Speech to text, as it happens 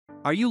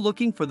Are you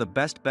looking for the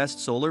best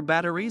solar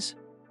batteries?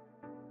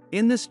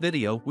 In this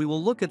video we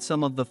will look at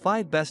some of the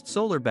 5 best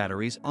solar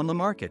batteries on the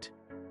market.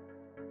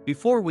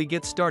 Before we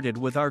get started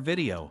with our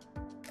video,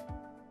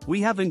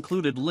 we have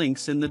included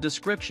links in the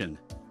description.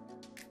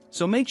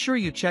 So make sure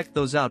you check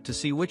those out to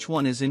see which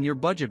one is in your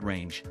budget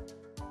range.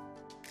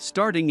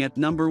 Starting at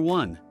number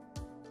 1.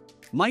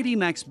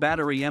 MIGHTYMAX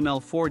Battery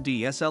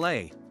ML4D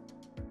SLA.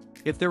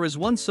 If there is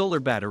one solar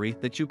battery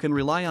that you can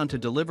rely on to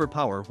deliver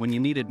power when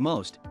you need it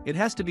most, it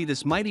has to be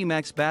this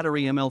MIGHTYMAX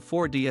Battery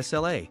ML4D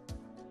SLA.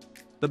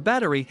 The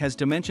battery has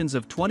dimensions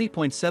of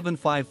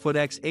 20.75 foot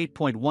x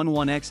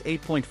 8.11 x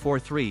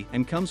 8.43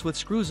 and comes with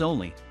screws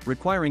only,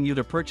 requiring you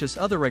to purchase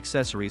other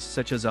accessories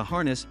such as a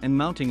harness and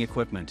mounting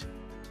equipment.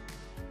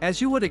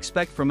 As you would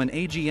expect from an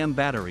AGM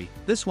battery,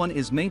 this one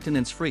is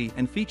maintenance-free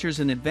and features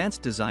an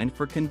advanced design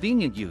for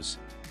convenient use.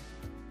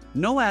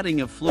 No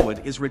adding of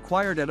fluid is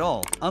required at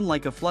all,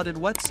 unlike a flooded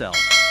wet cell.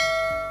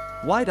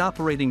 Wide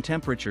operating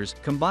temperatures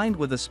combined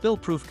with a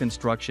spill-proof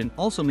construction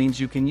also means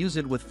you can use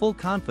it with full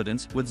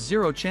confidence with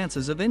zero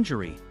chances of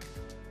injury.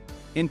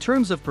 In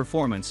terms of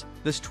performance,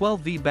 this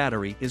 12V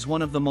battery is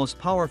one of the most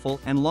powerful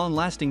and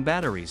long-lasting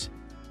batteries.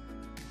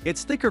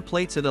 Its thicker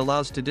plates it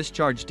allows to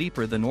discharge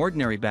deeper than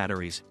ordinary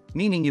batteries,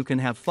 meaning you can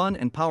have fun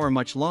and power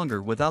much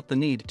longer without the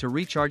need to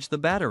recharge the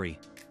battery.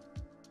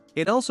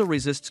 It also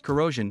resists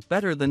corrosion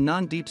better than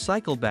non-deep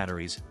cycle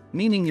batteries,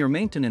 meaning your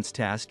maintenance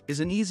task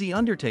is an easy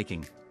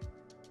undertaking.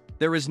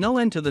 There is no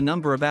end to the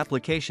number of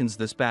applications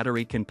this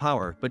battery can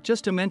power, but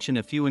just to mention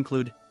a few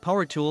include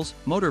power tools,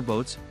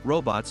 motorboats,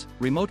 robots,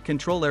 remote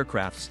control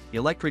aircrafts,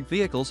 electric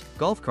vehicles,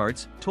 golf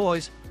carts,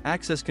 toys,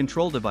 access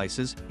control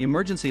devices,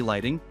 emergency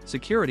lighting,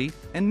 security,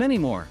 and many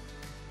more.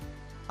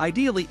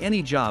 Ideally,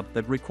 any job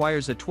that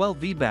requires a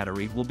 12V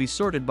battery will be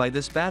sorted by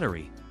this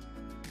battery.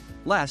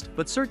 Last,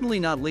 but certainly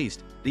not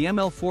least, the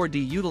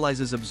ML4D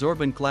utilizes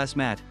absorbent glass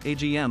mat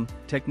 (AGM)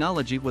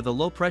 technology with a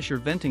low-pressure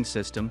venting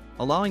system,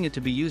 allowing it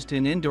to be used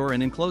in indoor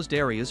and enclosed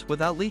areas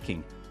without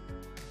leaking.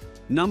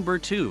 Number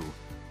 2.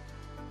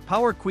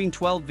 PowerQueen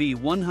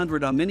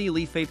 12V100Ah Mini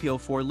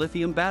LiFePO4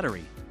 Lithium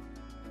Battery.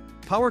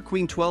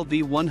 PowerQueen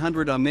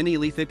 12V100Ah Mini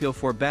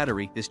LiFePO4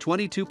 battery is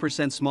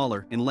 22%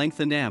 smaller in length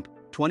and amp,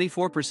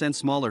 24%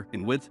 smaller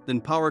in width than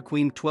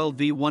PowerQueen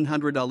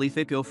 12V100Ah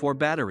LiFePO4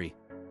 battery.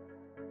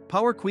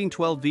 PowerQueen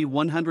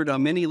 12V100Ah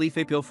Mini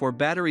LiFePO4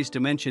 battery's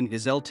dimension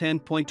is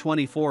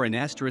L10.24 and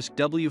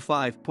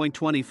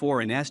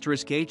W5.24 and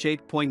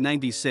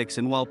H8.96,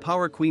 and while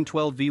PowerQueen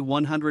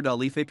 12V100Ah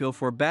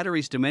LiFePO4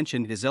 battery's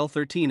dimension is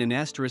L13 and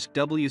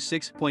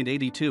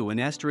W6.82 and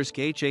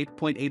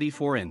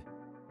H8.84 in.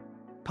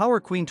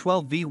 PowerQueen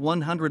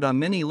 12V100Ah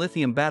Mini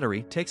Lithium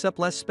battery takes up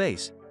less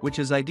space, which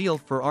is ideal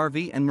for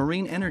RV and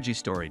marine energy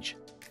storage.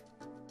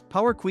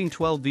 PowerQueen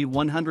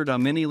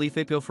 12V100Ah Mini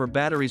LiFePO4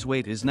 battery's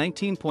weight is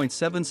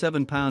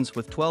 19.77 pounds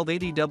with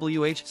 1280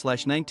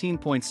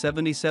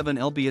 Wh/19.77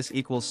 lbs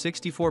equals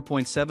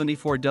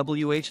 64.74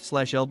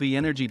 Wh/lb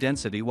energy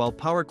density, while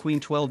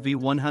PowerQueen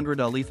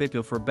 12V100Ah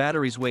LiFePO4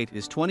 battery's weight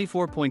is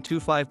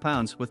 24.25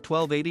 pounds with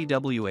 1280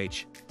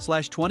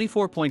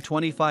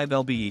 Wh/24.25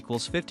 lb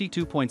equals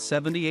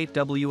 52.78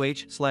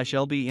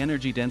 Wh/lb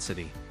energy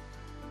density.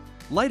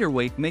 Lighter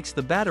weight makes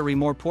the battery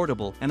more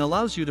portable and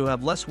allows you to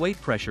have less weight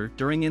pressure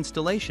during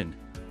installation.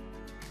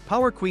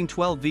 PowerQueen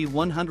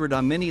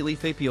 12V100Ah Mini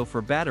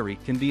LiFePO4 battery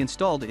can be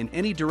installed in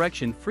any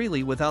direction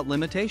freely without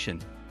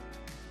limitation.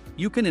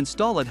 You can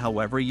install it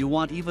however you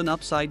want, even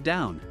upside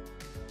down.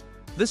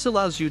 This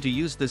allows you to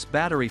use this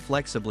battery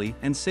flexibly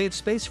and save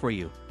space for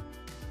you.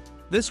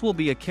 This will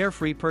be a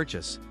carefree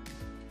purchase.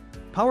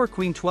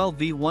 PowerQueen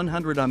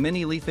 12V100Ah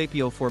Mini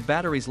LiFePO4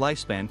 battery's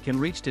lifespan can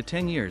reach to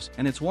 10 years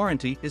and its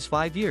warranty is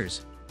 5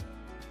 years.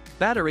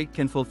 Battery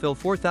can fulfill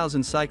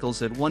 4,000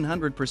 cycles at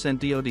 100%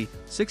 DOD,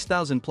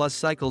 6,000 plus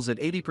cycles at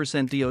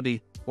 80%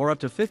 DOD, or up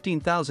to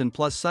 15,000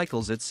 plus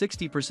cycles at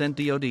 60%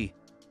 DOD.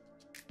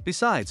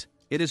 Besides,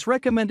 it is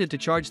recommended to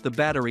charge the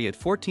battery at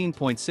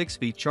 14.6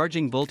 V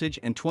charging voltage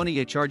and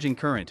 20A charging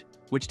current,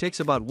 which takes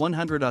about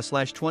 100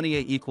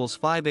 Ah/20A equals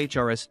 5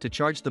 HRS to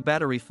charge the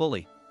battery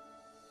fully.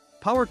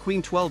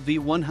 PowerQueen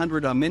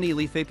 12V100Ah Mini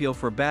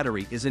LiFePO4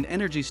 battery is an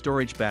energy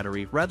storage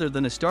battery rather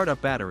than a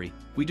startup battery.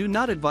 We do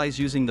not advise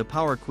using the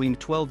PowerQueen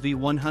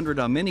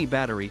 12V100Ah Mini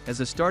battery as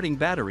a starting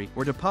battery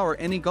or to power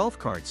any golf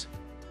carts.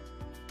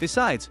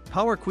 Besides,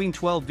 PowerQueen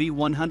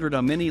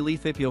 12V100Ah Mini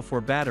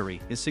LiFePO4 battery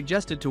is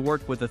suggested to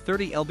work with a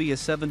 30 lbs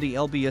 70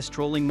 lbs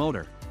trolling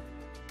motor.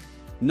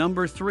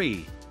 Number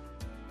 3.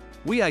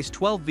 WEIZE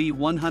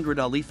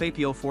 12V100Ah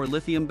LiFePO4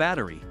 Lithium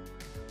Battery.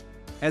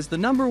 As the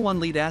 #1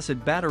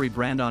 lead-acid battery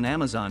brand on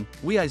Amazon,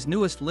 WEIZE's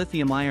newest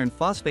lithium iron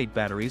phosphate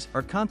batteries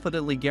are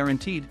confidently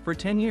guaranteed for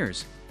 10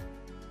 years.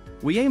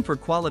 We aim for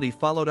quality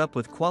followed up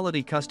with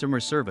quality customer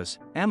service.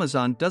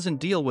 Amazon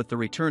doesn't deal with the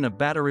return of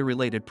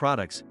battery-related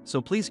products,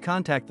 so please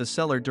contact the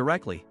seller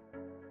directly.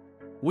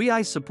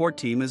 WEIZE support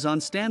team is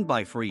on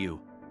standby for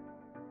you.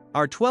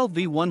 Our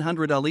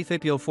 12V100Ah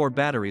LiFePO4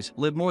 batteries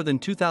live more than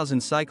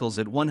 2,000 cycles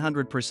at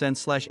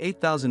 100% /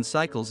 8,000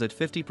 cycles at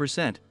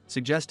 50%,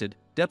 suggested,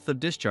 depth of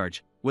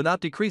discharge,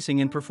 without decreasing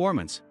in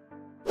performance.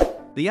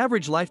 The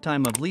average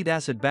lifetime of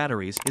lead-acid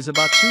batteries is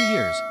about 2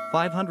 years,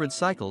 500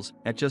 cycles,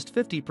 at just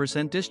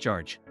 50%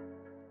 discharge.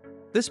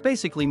 This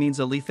basically means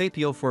a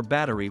LiFePO4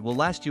 battery will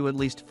last you at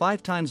least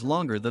 5 times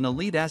longer than a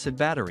lead-acid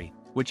battery,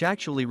 which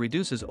actually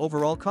reduces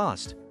overall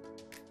cost.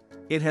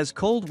 It has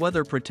cold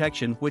weather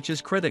protection, which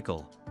is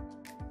critical.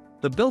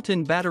 The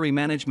built-in battery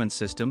management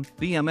system,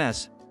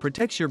 BMS,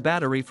 protects your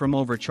battery from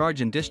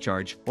overcharge and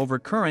discharge,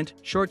 overcurrent,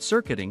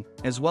 short-circuiting,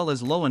 as well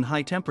as low and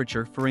high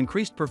temperature for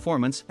increased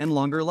performance and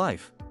longer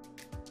life.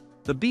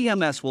 The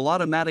BMS will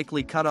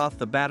automatically cut off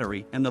the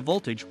battery and the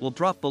voltage will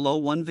drop below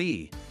 1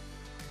 V.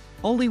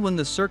 Only when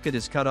the circuit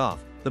is cut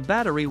off, the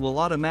battery will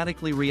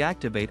automatically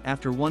reactivate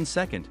after 1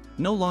 second,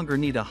 no longer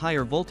need a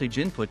higher voltage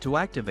input to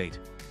activate.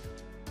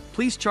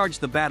 Please charge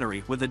the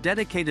battery with a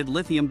dedicated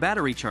lithium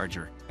battery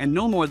charger, and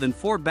no more than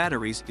 4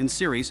 batteries in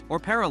series or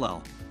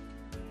parallel.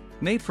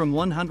 Made from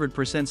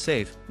 100%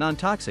 safe,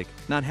 non-toxic,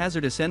 not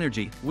hazardous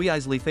energy,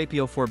 WEIZE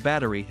LiFePO4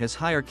 battery has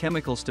higher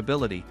chemical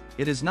stability,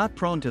 it is not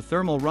prone to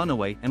thermal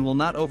runaway and will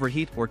not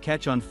overheat or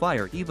catch on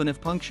fire even if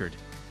punctured.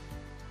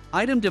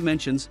 Item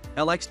dimensions: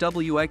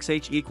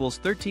 LXWXH equals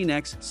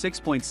 13x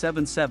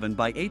 6.77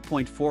 by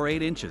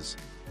 8.48 inches.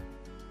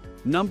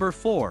 Number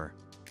 4.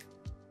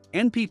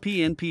 NPP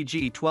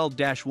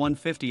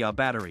NPG12-150Ah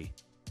Battery.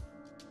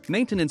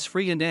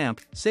 Maintenance-free and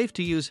amp, safe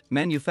to use,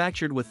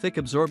 manufactured with thick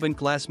absorbent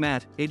glass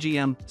mat,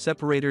 AGM,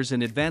 separators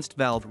and advanced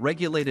valve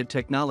regulated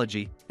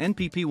technology.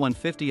 NPP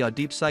 150Ah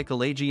deep cycle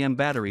AGM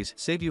batteries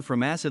save you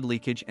from acid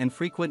leakage and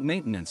frequent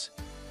maintenance.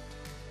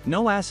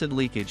 No acid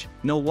leakage,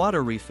 no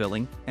water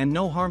refilling, and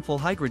no harmful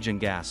hydrogen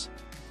gas.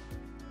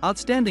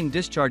 Outstanding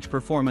discharge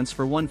performance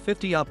for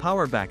 150Ah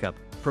power backup.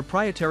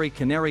 Proprietary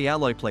canary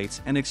alloy plates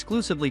and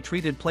exclusively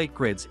treated plate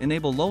grids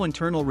enable low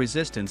internal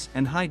resistance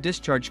and high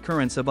discharge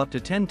currents of up to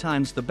 10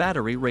 times the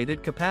battery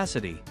rated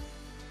capacity.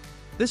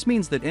 This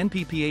means that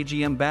NPP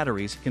AGM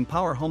batteries can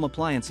power home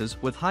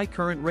appliances with high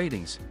current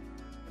ratings.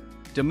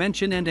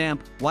 Dimension and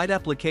amp, wide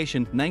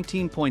application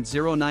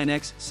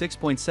 19.09x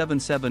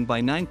 6.77 by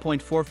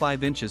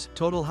 9.45 inches,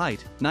 total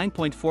height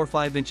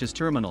 9.45 inches,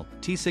 terminal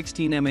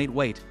T16M8,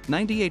 weight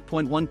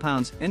 98.1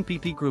 pounds,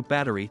 NPP group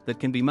battery that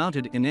can be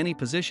mounted in any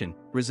position,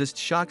 resists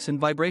shocks and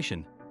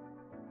vibration.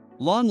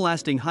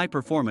 Long-lasting high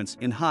performance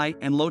in high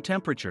and low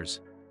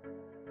temperatures.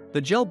 The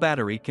gel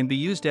battery can be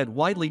used at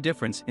widely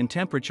difference in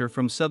temperature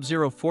from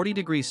sub-zero 40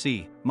 degrees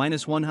C,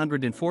 minus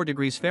 104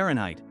 degrees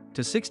Fahrenheit,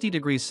 to 60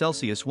 degrees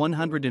Celsius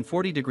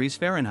 140 degrees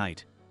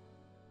Fahrenheit.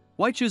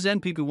 Why choose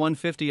NPP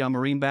 150Ah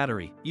Marine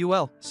Battery?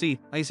 UL, C,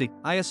 IC,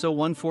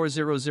 ISO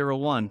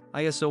 14001,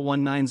 ISO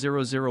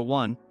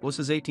 19001,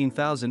 WEIZE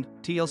 18000,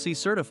 TLC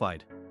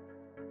certified.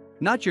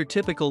 Not your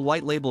typical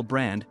white label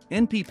brand,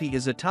 NPP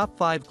is a top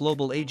 5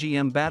 global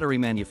AGM battery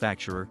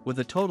manufacturer with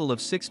a total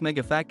of 6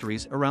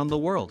 megafactories around the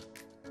world.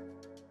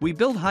 We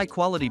build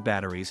high-quality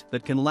batteries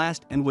that can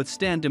last and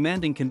withstand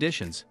demanding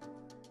conditions.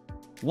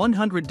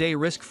 100-day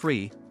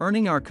risk-free,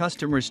 earning our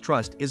customers'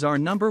 trust is our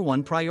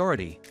 #1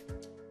 priority.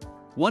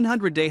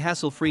 100-day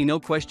hassle-free, no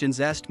questions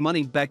asked,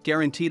 money-back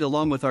guaranteed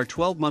along with our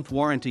 12-month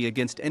warranty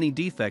against any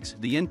defects.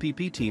 The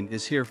NPP team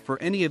is here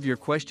for any of your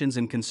questions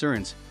and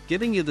concerns,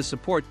 giving you the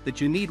support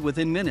that you need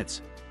within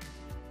minutes.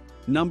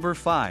 Number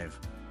 5.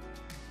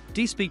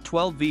 DEESPAEK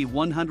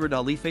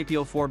 12V100Ah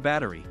LiFePO4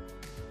 Battery.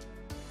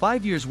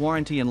 5 years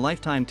warranty and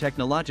lifetime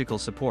technological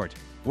support.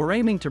 We're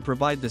aiming to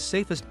provide the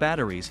safest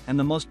batteries and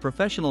the most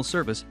professional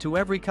service to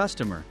every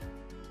customer.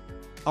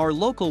 Our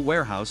local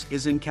warehouse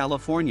is in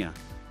California.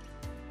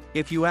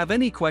 If you have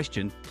any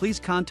question, please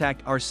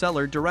contact our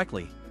seller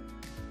directly.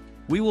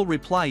 We will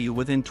reply you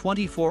within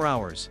 24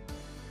 hours.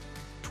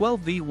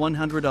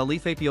 12V100Ah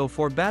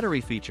LiFePO4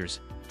 battery features: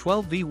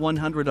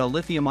 12V100Ah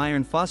lithium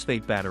iron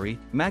phosphate battery,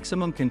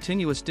 maximum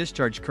continuous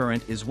discharge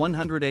current is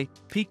 100A,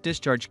 peak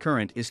discharge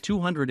current is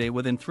 200A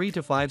within 3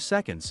 to 5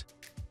 seconds.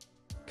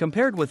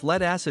 Compared with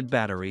lead-acid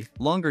battery,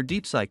 longer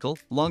deep cycle,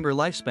 longer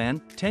lifespan,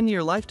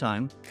 10-year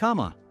lifetime,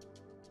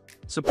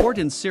 support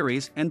in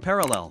series and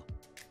parallel.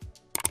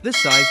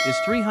 This size is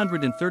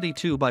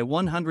 332 by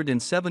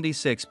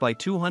 176 by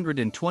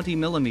 220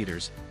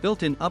 mm,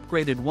 built-in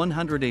upgraded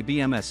 100A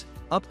BMS.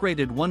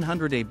 Upgraded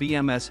 100A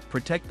BMS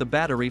protect the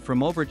battery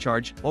from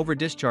overcharge,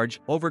 overdischarge,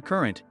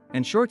 overcurrent,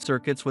 and short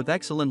circuits with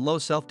excellent low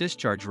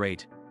self-discharge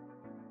rate.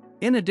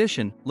 In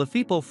addition,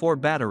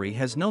 LiFePO4 battery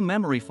has no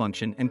memory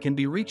function and can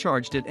be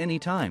recharged at any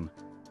time.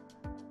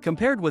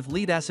 Compared with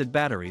lead-acid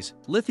batteries,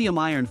 lithium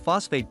iron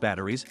phosphate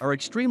batteries are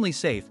extremely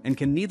safe and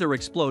can neither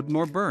explode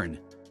nor burn.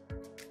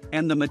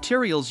 And the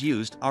materials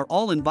used are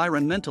all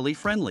environmentally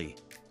friendly.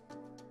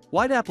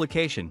 Wide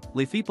application,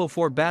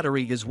 LiFePO4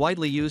 battery is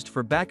widely used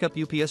for backup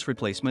UPS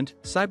replacement,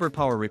 cyber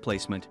power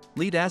replacement,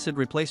 lead-acid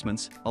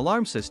replacements,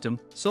 alarm system,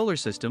 solar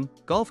system,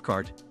 golf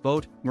cart,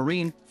 boat,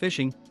 marine,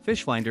 fishing,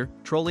 fish finder,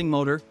 trolling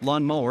motor,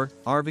 lawn mower,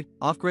 RV,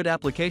 off-grid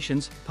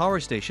applications, power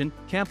station,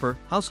 camper,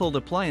 household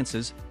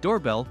appliances,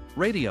 doorbell,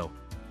 radio.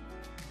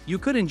 You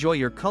could enjoy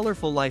your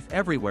colorful life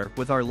everywhere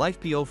with our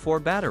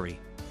LiFePO4 battery.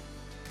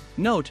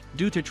 Note,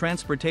 due to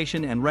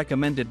transportation and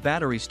recommended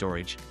battery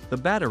storage, the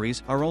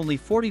batteries are only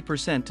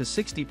 40% to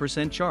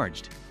 60%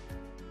 charged.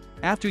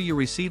 After you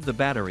receive the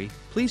battery,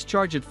 please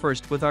charge it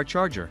first with our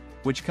charger,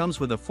 which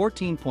comes with a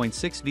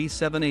 14.6V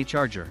 7A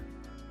charger.